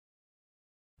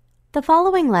The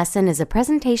following lesson is a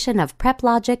presentation of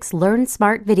PrepLogic's Learn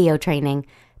Smart video training.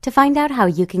 To find out how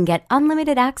you can get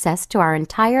unlimited access to our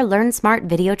entire Learn Smart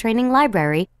video training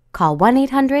library, call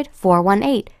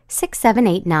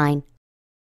 1-800-418-6789.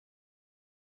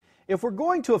 If we're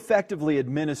going to effectively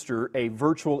administer a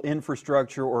virtual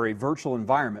infrastructure or a virtual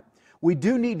environment, we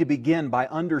do need to begin by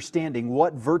understanding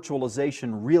what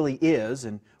virtualization really is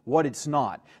and what it's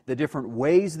not, the different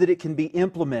ways that it can be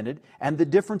implemented, and the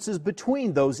differences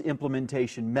between those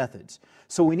implementation methods.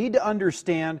 So we need to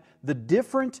understand the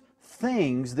different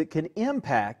things that can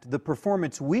impact the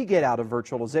performance we get out of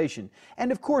virtualization,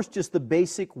 and of course just the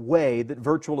basic way that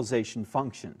virtualization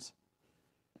functions.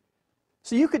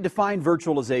 So you could define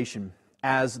virtualization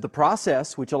as the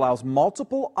process which allows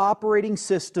multiple operating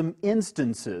system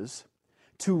instances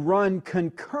to run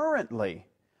concurrently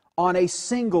on a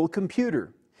single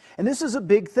computer. And this is a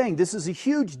big thing. This is a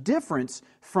huge difference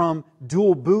from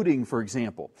dual booting, for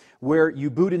example, where you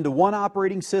boot into one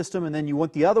operating system and then you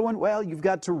want the other one. Well, you've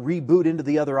got to reboot into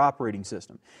the other operating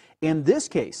system. In this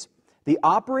case, the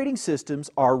operating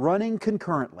systems are running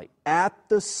concurrently at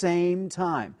the same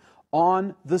time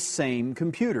on the same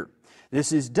computer.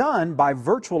 This is done by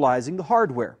virtualizing the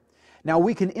hardware. Now,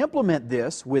 we can implement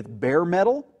this with bare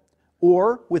metal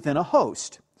or within a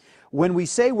host. When we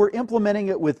say we're implementing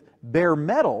it with bare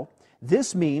metal,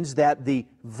 this means that the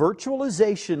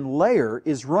virtualization layer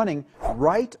is running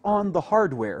right on the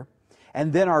hardware,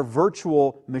 and then our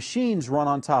virtual machines run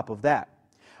on top of that.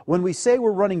 When we say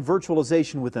we're running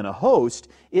virtualization within a host,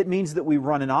 it means that we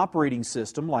run an operating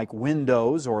system like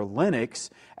Windows or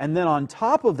Linux, and then on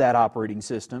top of that operating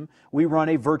system, we run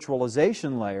a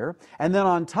virtualization layer, and then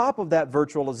on top of that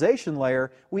virtualization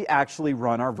layer, we actually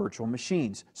run our virtual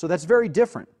machines. So that's very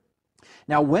different.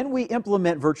 Now, when we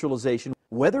implement virtualization,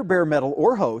 whether bare metal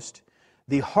or host,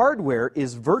 the hardware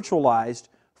is virtualized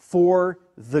for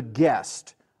the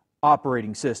guest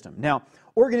operating system. Now,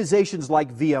 organizations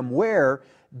like VMware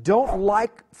don't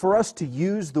like for us to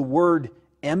use the word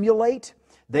emulate.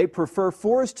 They prefer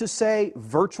for us to say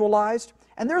virtualized,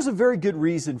 and there's a very good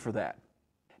reason for that.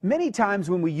 Many times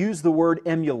when we use the word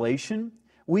emulation,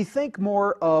 we think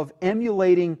more of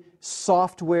emulating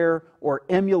software or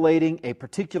emulating a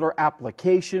particular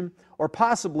application or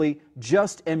possibly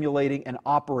just emulating an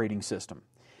operating system.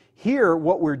 Here,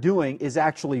 what we're doing is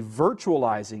actually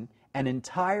virtualizing an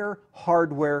entire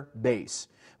hardware base.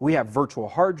 We have virtual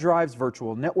hard drives,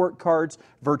 virtual network cards,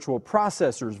 virtual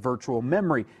processors, virtual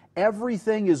memory.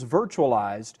 Everything is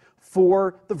virtualized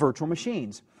for the virtual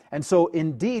machines. And so,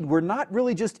 indeed, we're not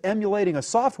really just emulating a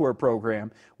software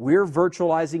program, we're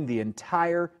virtualizing the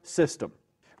entire system.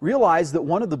 Realize that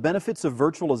one of the benefits of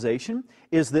virtualization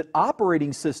is that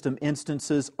operating system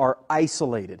instances are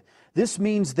isolated. This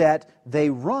means that they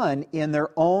run in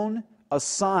their own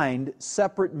assigned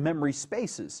separate memory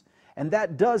spaces. And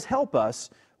that does help us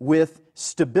with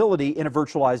stability in a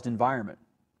virtualized environment.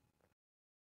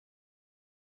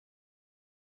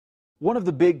 One of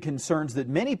the big concerns that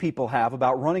many people have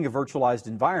about running a virtualized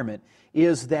environment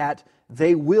is that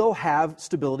they will have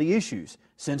stability issues,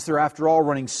 since they're, after all,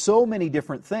 running so many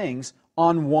different things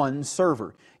on one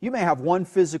server. You may have one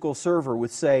physical server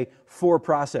with, say, 4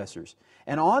 processors,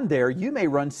 and on there you may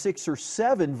run 6 or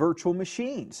 7 virtual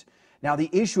machines. Now, the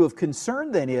issue of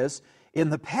concern then is, in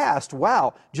the past,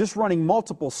 wow, just running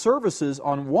multiple services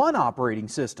on one operating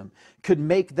system could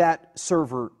make that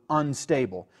server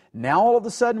unstable. Now, all of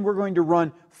a sudden, we're going to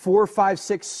run 4, 5,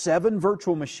 6, 7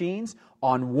 virtual machines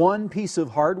on one piece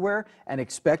of hardware and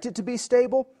expect it to be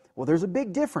stable? Well, there's a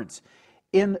big difference.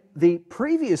 In the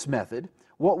previous method,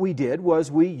 what we did was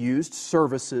we used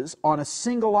services on a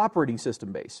single operating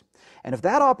system base. And if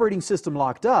that operating system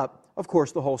locked up, of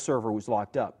course, the whole server was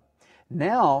locked up.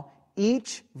 Now,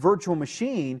 each virtual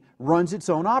machine runs its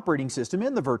own operating system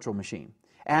in the virtual machine,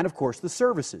 and of course the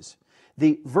services.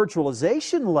 The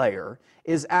virtualization layer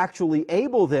is actually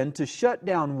able then to shut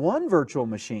down one virtual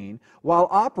machine while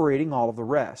operating all of the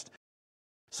rest.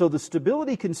 So the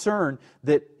stability concern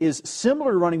that is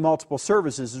similar to running multiple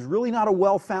services is really not a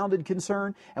well-founded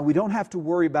concern, and we don't have to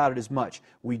worry about it as much.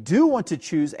 We do want to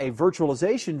choose a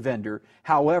virtualization vendor,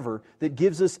 however, that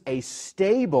gives us a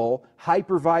stable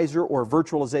hypervisor or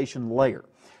virtualization layer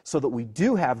so that we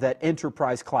do have that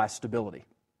enterprise-class stability.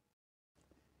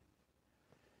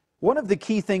 One of the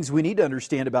key things we need to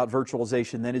understand about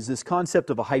virtualization then is this concept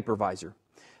of a hypervisor.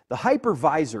 The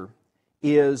hypervisor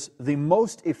is the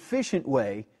most efficient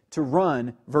way to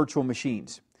run virtual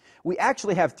machines. We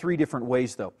actually have 3 different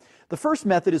ways, though. The first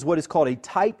method is what is called a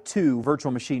Type 2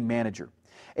 virtual machine manager.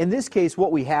 In this case,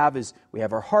 what we have is we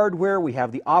have our hardware, we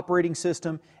have the operating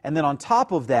system, and then on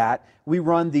top of that, we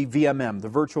run the VMM, the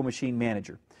virtual machine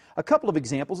manager. A couple of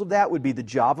examples of that would be the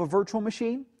Java virtual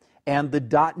machine and the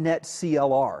 .NET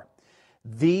CLR.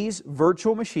 These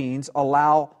virtual machines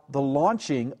allow the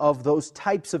launching of those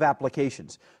types of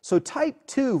applications. So Type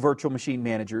 2 virtual machine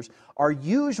managers are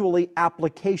usually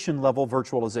application-level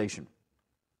virtualization.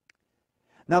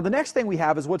 Now the next thing we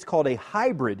have is what's called a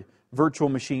hybrid virtual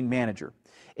machine manager.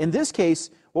 In this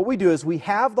case, what we do is we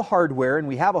have the hardware and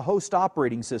we have a host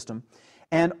operating system,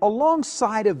 and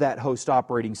alongside of that host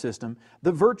operating system,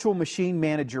 the virtual machine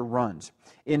manager runs.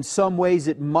 In some ways,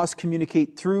 it must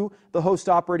communicate through the host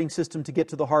operating system to get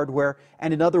to the hardware,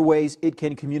 and in other ways, it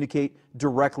can communicate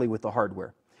directly with the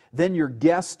hardware. Then your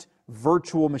guest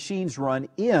virtual machines run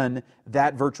in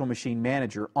that virtual machine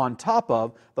manager on top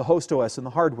of the host OS and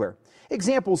the hardware.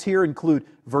 Examples here include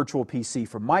Virtual PC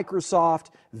from Microsoft,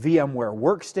 VMware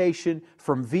Workstation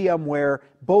from VMware.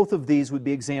 Both of these would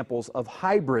be examples of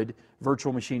hybrid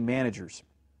virtual machine managers.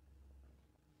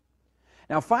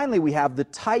 Now finally, we have the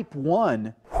Type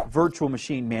 1 virtual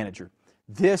machine manager.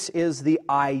 This is the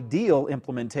ideal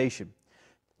implementation.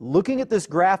 Looking at this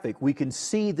graphic, we can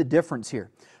see the difference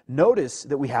here. Notice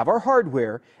that we have our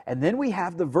hardware, and then we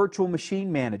have the virtual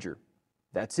machine manager.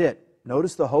 That's it.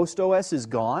 Notice the host OS is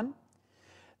gone.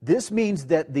 This means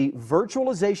that the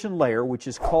virtualization layer, which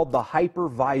is called the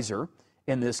hypervisor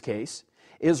in this case,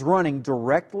 is running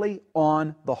directly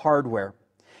on the hardware.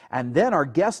 And then our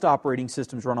guest operating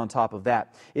systems run on top of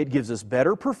that. It gives us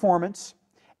better performance,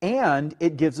 and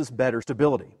it gives us better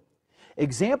stability.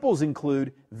 Examples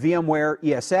include VMware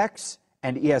ESX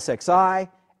and ESXi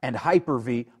and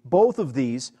Hyper-V. Both of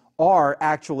these are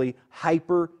actually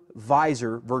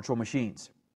hypervisor virtual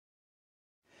machines.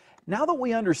 Now that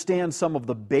we understand some of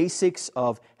the basics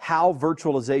of how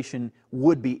virtualization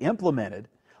would be implemented,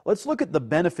 let's look at the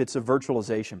benefits of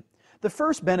virtualization. The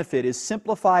first benefit is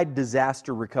simplified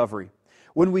disaster recovery.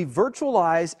 When we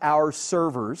virtualize our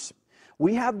servers,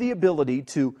 we have the ability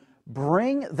to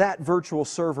bring that virtual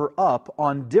server up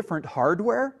on different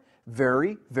hardware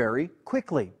very, very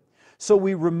quickly. So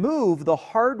we remove the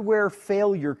hardware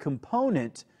failure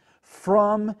component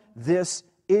from this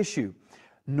issue.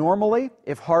 Normally,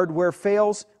 if hardware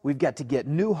fails, we've got to get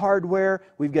new hardware,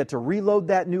 we've got to reload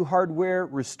that new hardware,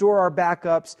 restore our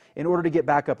backups in order to get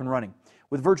back up and running.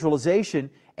 With virtualization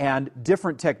and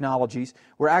different technologies,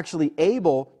 we're actually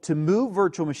able to move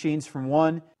virtual machines from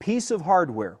one piece of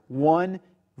hardware, one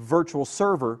virtual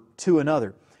server, to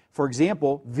another. For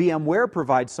example, VMware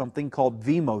provides something called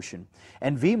vMotion,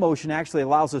 and vMotion actually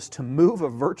allows us to move a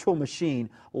virtual machine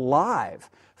live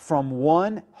from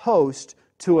one host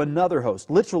to another host,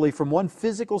 literally from one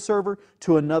physical server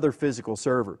to another physical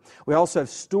server. We also have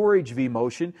storage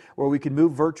vMotion, where we can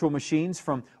move virtual machines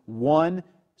from one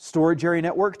storage area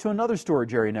network to another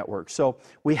storage area network. So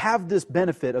we have this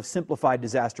benefit of simplified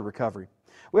disaster recovery.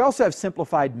 We also have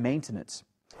simplified maintenance.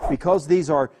 Because these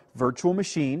are virtual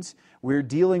machines, we're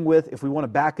dealing with, if we want to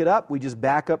back it up, we just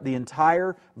back up the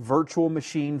entire virtual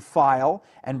machine file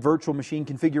and virtual machine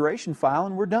configuration file,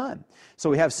 and we're done.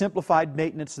 So we have simplified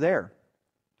maintenance there.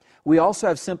 We also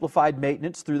have simplified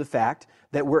maintenance through the fact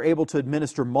that we're able to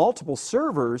administer multiple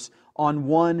servers on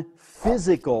one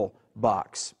physical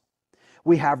box.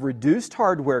 We have reduced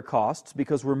hardware costs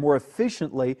because we're more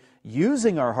efficiently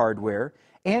using our hardware,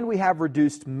 and we have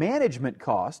reduced management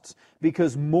costs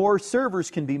because more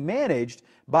servers can be managed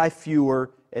by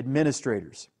fewer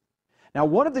administrators. Now,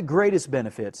 one of the greatest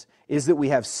benefits is that we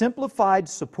have simplified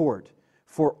support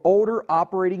for older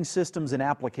operating systems and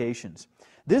applications.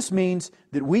 This means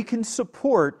that we can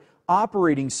support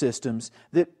operating systems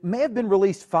that may have been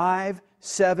released 5,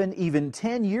 7, even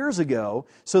 10 years ago,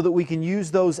 so that we can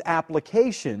use those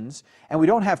applications and we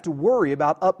don't have to worry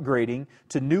about upgrading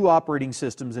to new operating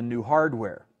systems and new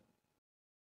hardware.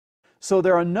 So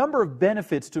there are a number of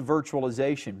benefits to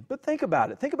virtualization, but think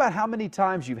about it. Think about how many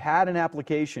times you've had an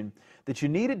application that you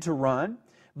needed to run,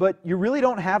 but you really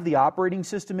don't have the operating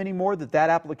system anymore that that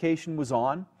application was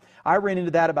on. I ran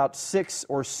into that about 6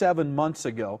 or 7 months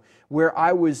ago, where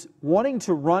I was wanting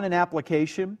to run an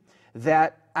application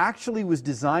that actually was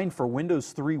designed for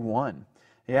Windows 3.1.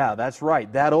 Yeah, that's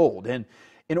right, that old. And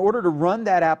in order to run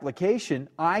that application,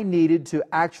 I needed to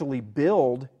actually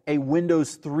build a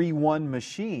Windows 3.1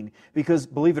 machine because,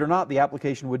 believe it or not, the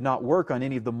application would not work on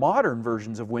any of the modern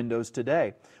versions of Windows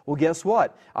today. Well, guess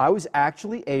what? I was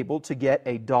actually able to get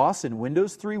a DOS and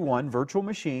Windows 3.1 virtual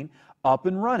machine up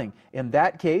and running. In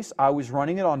that case, I was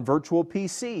running it on Virtual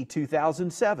PC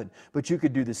 2007, but you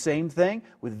could do the same thing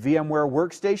with VMware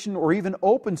Workstation or even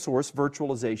open source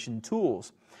virtualization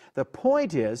tools. The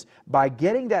point is, by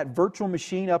getting that virtual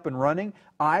machine up and running,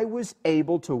 I was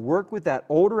able to work with that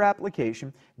older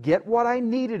application, get what I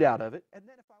needed out of it, and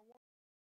then if